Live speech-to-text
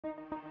Hi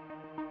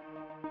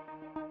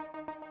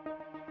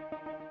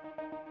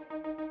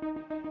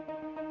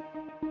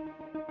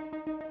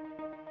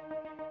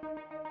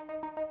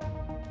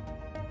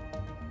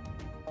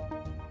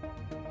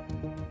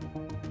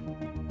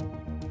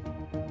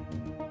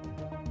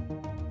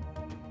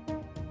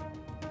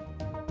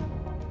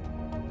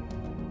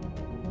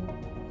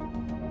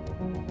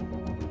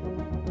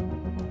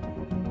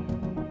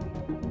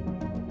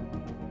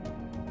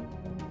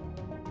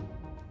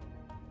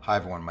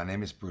everyone, my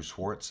name is Bruce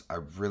Schwartz. I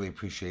really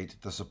appreciate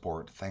the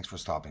support. Thanks for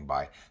stopping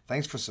by.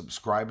 Thanks for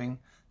subscribing,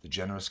 the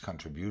generous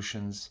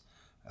contributions.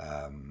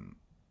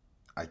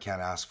 I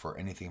can't ask for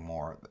anything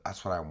more.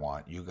 That's what I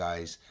want, you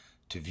guys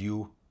to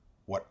view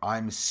what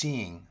I'm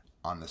seeing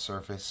on the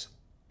surface.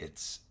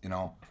 It's,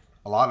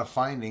 a lot of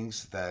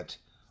findings that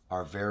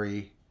are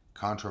very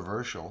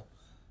controversial,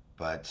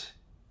 but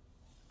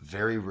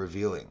very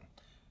revealing.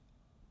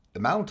 The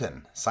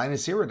mountain,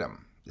 Sinus Iridum,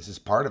 this is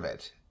part of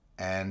it.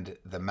 And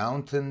the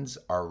mountains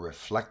are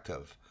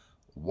reflective.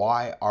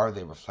 Why are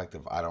they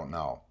reflective? I don't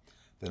know.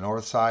 The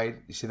north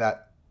side, you see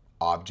that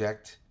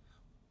object?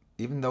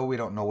 Even though we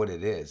don't know what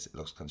it is, it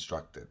looks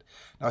constructed.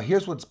 Now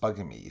here's what's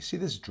bugging me. You see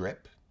this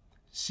drip?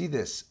 See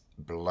this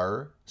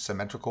blur,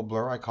 symmetrical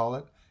blur I call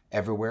it,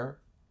 everywhere?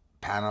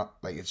 Panel,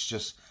 like it's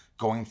just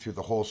going through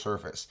the whole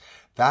surface.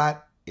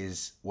 That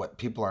is what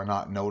people are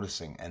not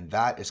noticing, and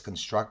that is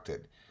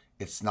constructed.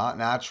 It's not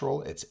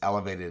natural, it's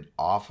elevated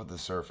off of the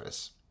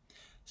surface.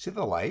 See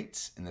the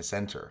lights in the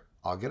center?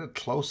 I'll get a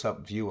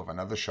close-up view of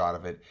another shot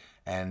of it,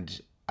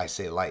 and I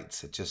say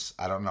lights. It just,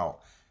 I don't know.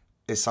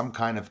 Is some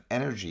kind of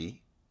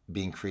energy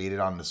being created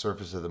on the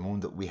surface of the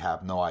moon that we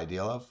have no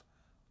idea of?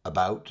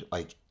 About,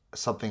 like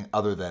something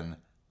other than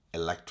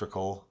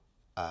electrical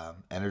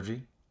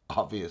energy?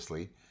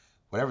 Obviously.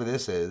 Whatever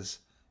this is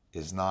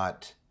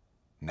not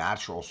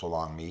natural so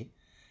long me.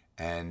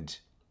 And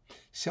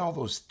see all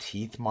those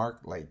teeth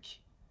marked? Like,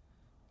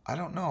 I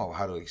don't know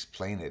how to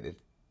explain it.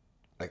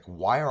 Like,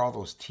 why are all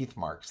those teeth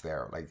marks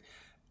there? Like,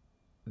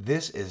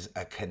 this is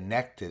a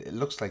connected, it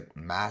looks like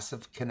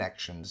massive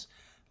connections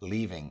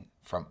leaving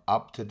from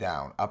up to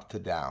down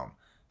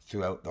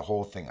throughout the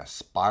whole thing. A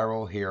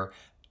spiral here,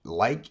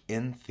 like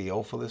in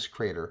Theophilus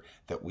crater,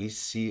 that we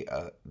see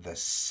the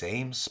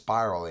same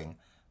spiraling.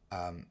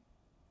 I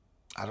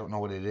don't know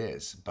what it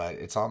is, but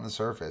it's on the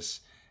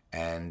surface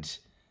and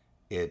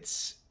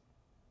it's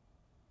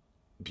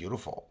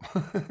beautiful.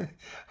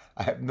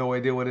 I have no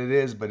idea what it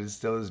is, but it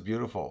still is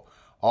beautiful.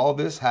 All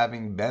this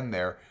having been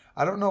there,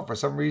 I don't know, for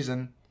some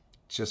reason,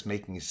 it's just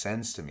making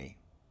sense to me.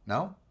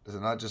 No? Does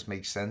it not just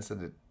make sense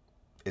that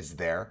it's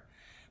there?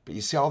 But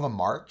you see all the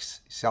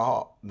marks? You see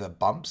all the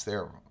bumps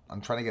there?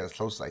 I'm trying to get as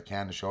close as I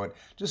can to show it.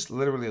 Just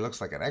literally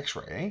looks like an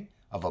x-ray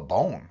of a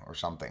bone or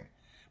something.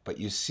 But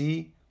you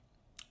see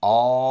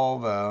all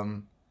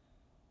the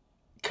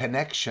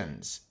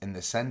connections in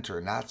the center,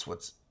 and that's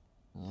what's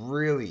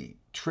really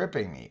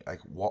tripping me.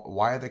 Like,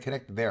 why are they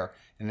connected there?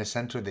 In the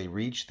center, they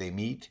reach, they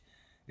meet.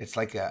 It's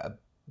like a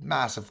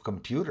massive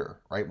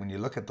computer, right? When you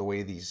look at the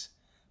way these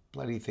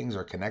bloody things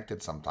are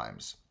connected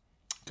sometimes.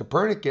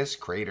 Copernicus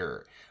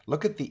crater.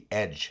 Look at the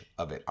edge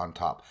of it on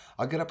top.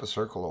 I'll get up a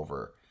circle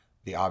over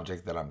the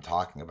object that I'm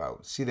talking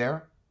about. See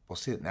there? We'll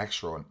see an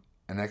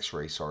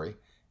X-ray, sorry,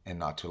 and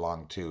not too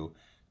long too,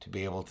 to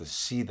be able to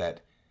see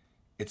that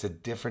it's a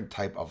different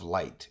type of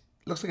light.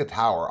 It looks like a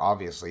tower,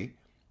 obviously,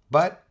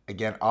 but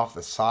again, off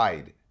the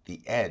side,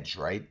 the edge,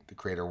 right? The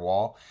crater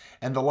wall.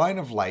 And the line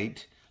of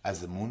light, as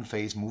the moon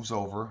phase moves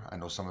over, I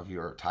know some of you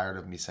are tired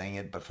of me saying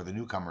it, but for the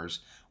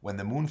newcomers, when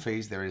the moon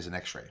phase, there is an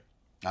X-ray.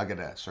 I'll get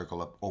a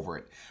circle up over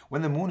it.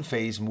 When the moon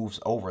phase moves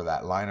over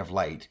that line of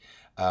light,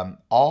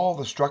 all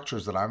the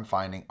structures that I'm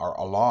finding are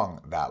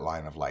along that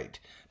line of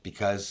light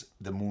because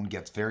the moon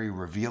gets very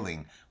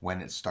revealing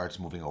when it starts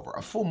moving over.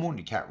 A full moon,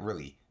 you can't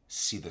really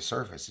see the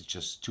surface. It's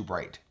just too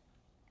bright.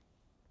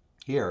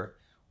 Here,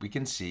 we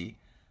can see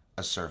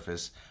a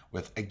surface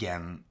with,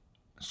 again,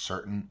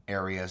 certain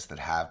areas that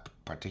have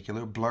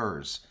particular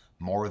blurs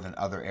more than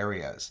other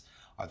areas.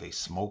 Are they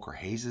smoke or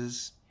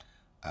hazes?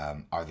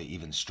 Are they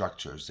even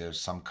structures?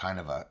 There's some kind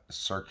of a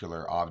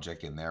circular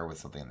object in there with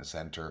something in the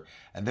center.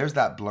 And there's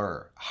that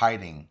blur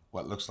hiding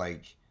what looks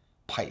like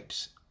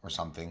pipes or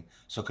something.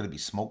 So could it be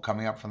smoke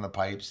coming up from the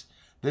pipes?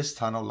 This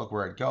tunnel, look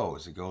where it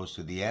goes. It goes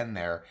to the end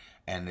there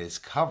and is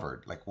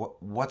covered. Like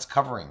what's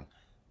covering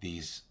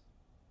these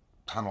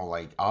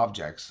tunnel-like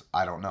objects?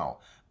 I don't know.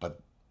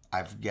 But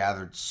I've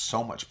gathered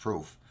so much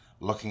proof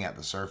looking at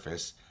the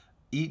surface.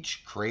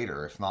 Each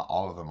crater, if not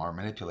all of them, are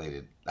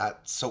manipulated.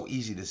 That's so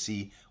easy to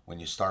see when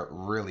you start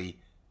really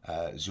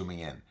zooming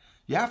in.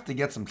 You have to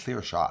get some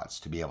clear shots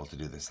to be able to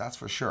do this, that's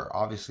for sure.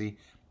 Obviously,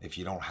 if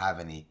you don't have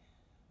any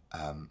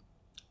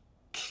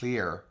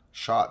clear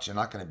shots, you're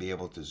not going to be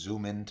able to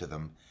zoom into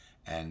them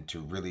and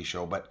to really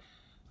show. But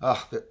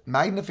the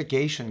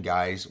magnification,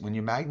 guys, when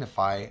you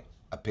magnify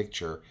a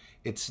picture,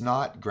 it's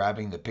not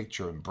grabbing the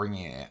picture and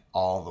bringing it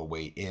all the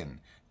way in.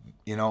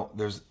 You know,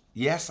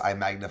 yes, I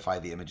magnify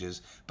the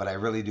images, but I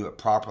really do it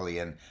properly.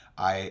 And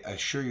I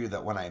assure you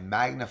that when I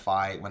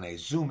magnify, when I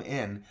zoom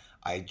in,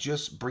 I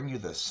just bring you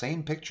the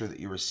same picture that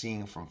you were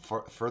seeing from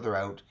further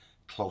out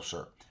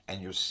closer,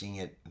 and you're seeing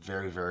it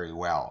very, very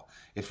well.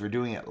 If you're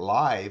doing it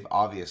live,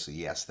 obviously,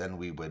 yes, then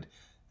we would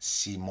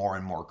see more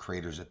and more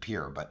craters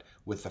appear. But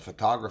with the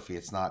photography,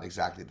 it's not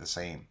exactly the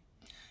same.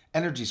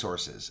 Energy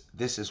sources.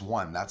 This is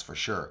one, that's for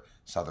sure.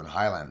 Southern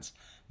Highlands.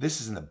 This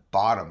is in the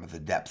bottom of the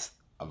depth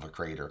of a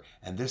crater,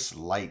 and this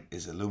light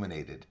is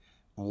illuminated.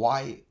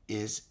 Why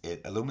is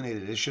it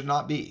illuminated? It should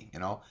not be, you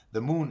know.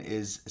 The moon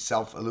is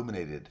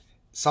self-illuminated.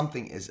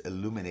 Something is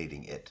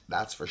illuminating it,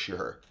 that's for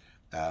sure.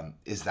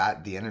 Is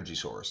that the energy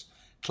source?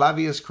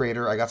 Clavius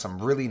crater, I got some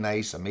really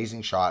nice,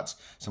 amazing shots,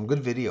 some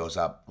good videos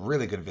up,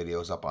 really good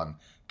videos up on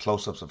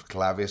close-ups of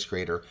Clavius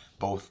crater,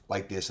 both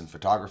like this in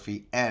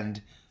photography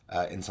and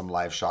in some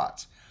live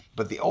shots.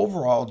 But the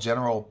overall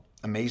general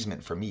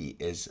amazement for me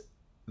is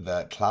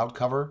the cloud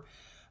cover,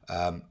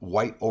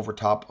 white over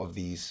top of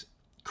these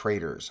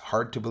craters.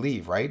 Hard to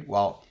believe, right?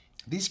 Well,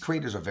 these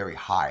craters are very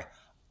high,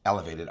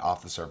 elevated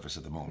off the surface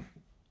of the moon.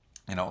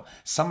 You know,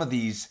 some of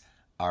these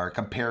are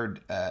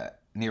compared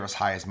near as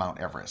high as Mount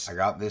Everest. I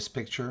got this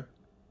picture,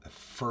 the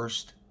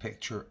first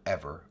picture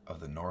ever of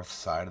the north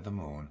side of the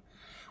moon,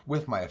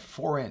 with my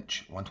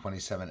 4-inch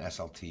 127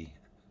 SLT,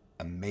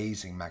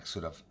 amazing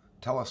Macleod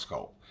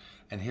telescope.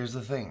 And here's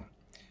the thing,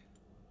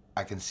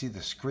 I can see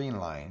the screen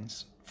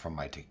lines from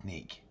my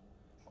technique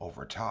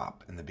over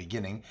top in the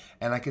beginning,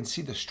 and I can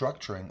see the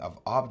structuring of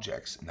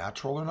objects,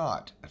 natural or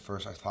not. At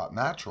first I thought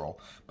natural,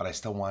 but I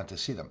still wanted to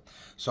see them.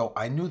 So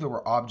I knew there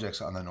were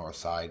objects on the north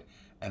side,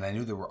 and I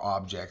knew there were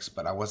objects,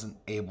 but I wasn't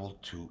able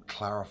to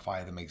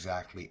clarify them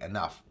exactly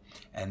enough.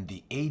 And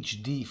the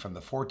HD from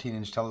the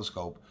 14-inch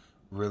telescope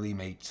really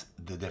makes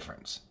the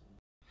difference.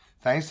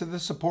 Thanks to the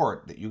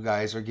support that you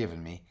guys are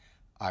giving me,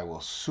 I will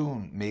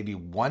soon, maybe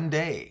one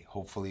day,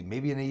 hopefully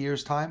maybe in a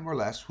year's time or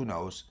less, who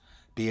knows,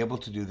 be able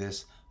to do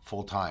this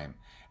full time.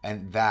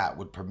 And that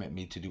would permit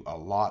me to do a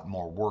lot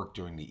more work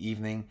during the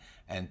evening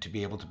and to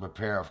be able to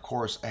prepare, of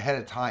course, ahead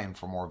of time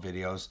for more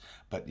videos.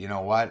 But you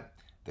know what?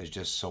 There's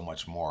just so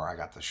much more I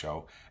got to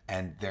show.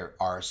 And there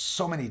are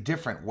so many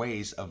different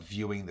ways of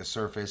viewing the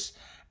surface,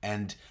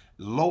 and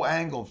low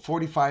angle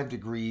 45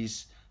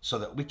 degrees so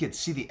that we could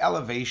see the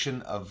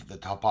elevation of the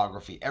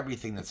topography,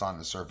 everything that's on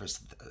the surface,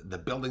 the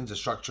buildings, the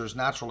structures,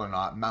 natural or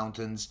not,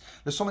 mountains.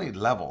 There's so many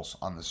levels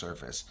on the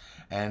surface.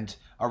 And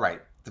all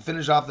right, to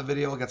finish off the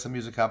video, I'll get some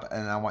music up,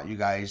 and I want you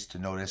guys to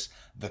notice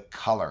the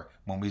color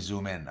when we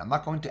zoom in. I'm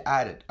not going to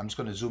add it. I'm just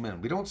going to zoom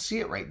in. We don't see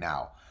it right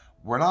now.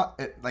 We're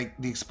not, like,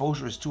 the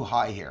exposure is too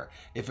high here.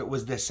 If it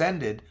was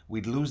descended,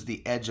 we'd lose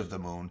the edge of the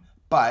moon,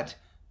 but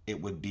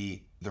it would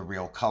be the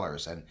real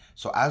colors. And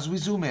so as we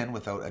zoom in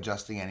without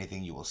adjusting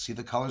anything, you will see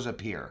the colors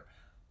appear.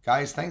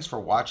 Guys, thanks for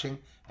watching.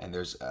 And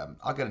there's,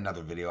 I'll get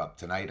another video up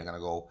tonight. I'm going to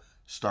go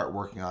start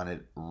working on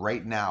it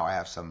right now. I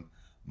have some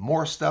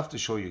more stuff to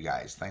show you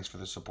guys. Thanks for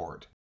the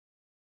support.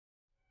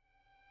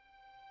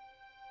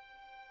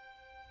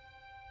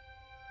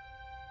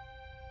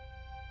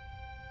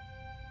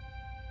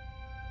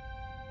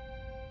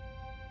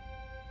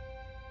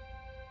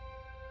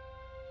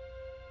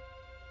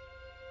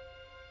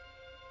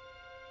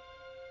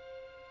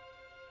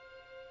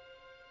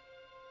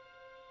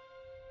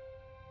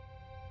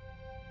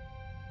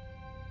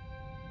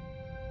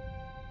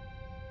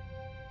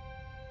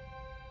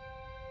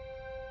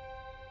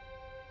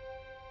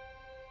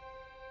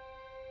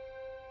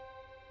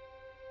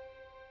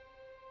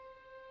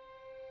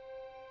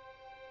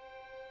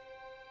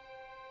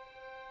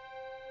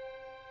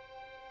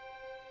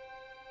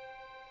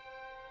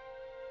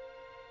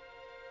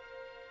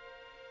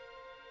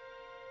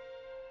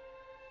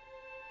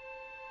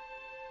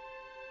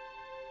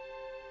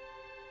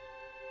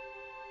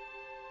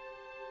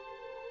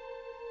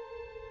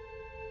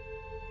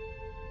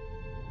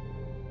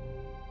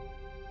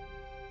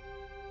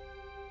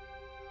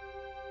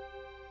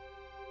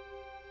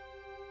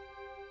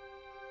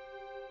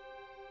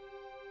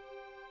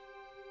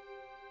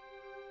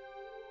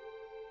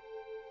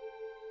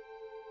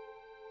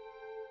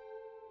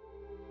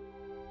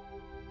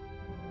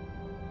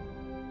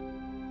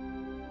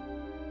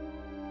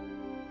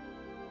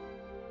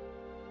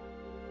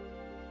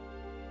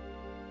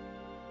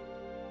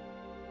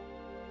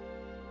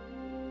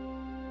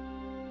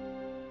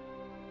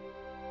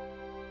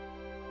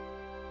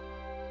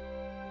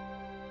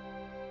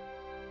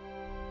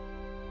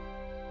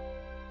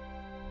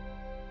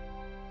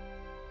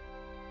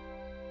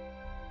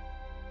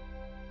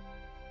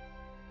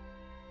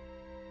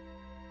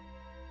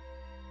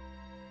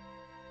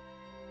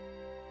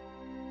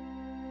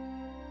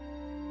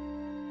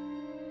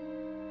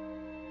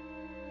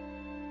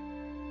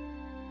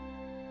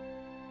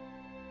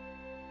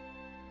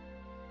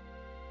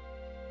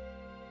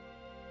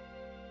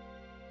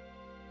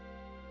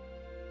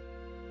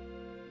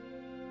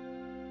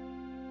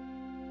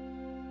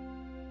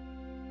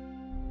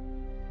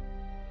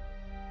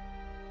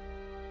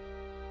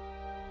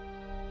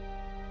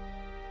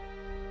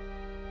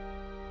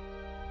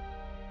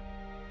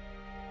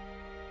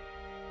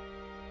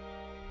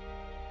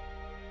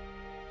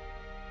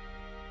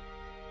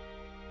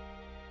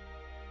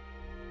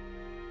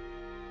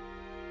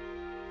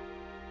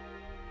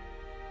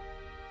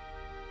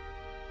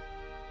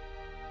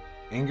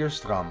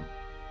 Ingerstrom,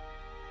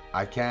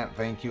 I can't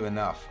thank you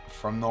enough,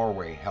 from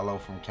Norway, hello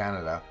from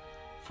Canada,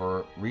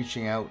 for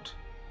reaching out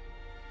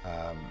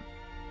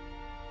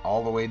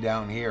all the way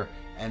down here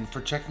and for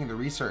checking the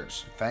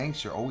research.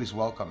 Thanks, you're always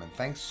welcome, and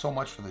thanks so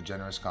much for the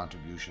generous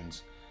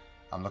contributions.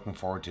 I'm looking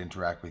forward to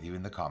interact with you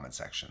in the comment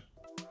section.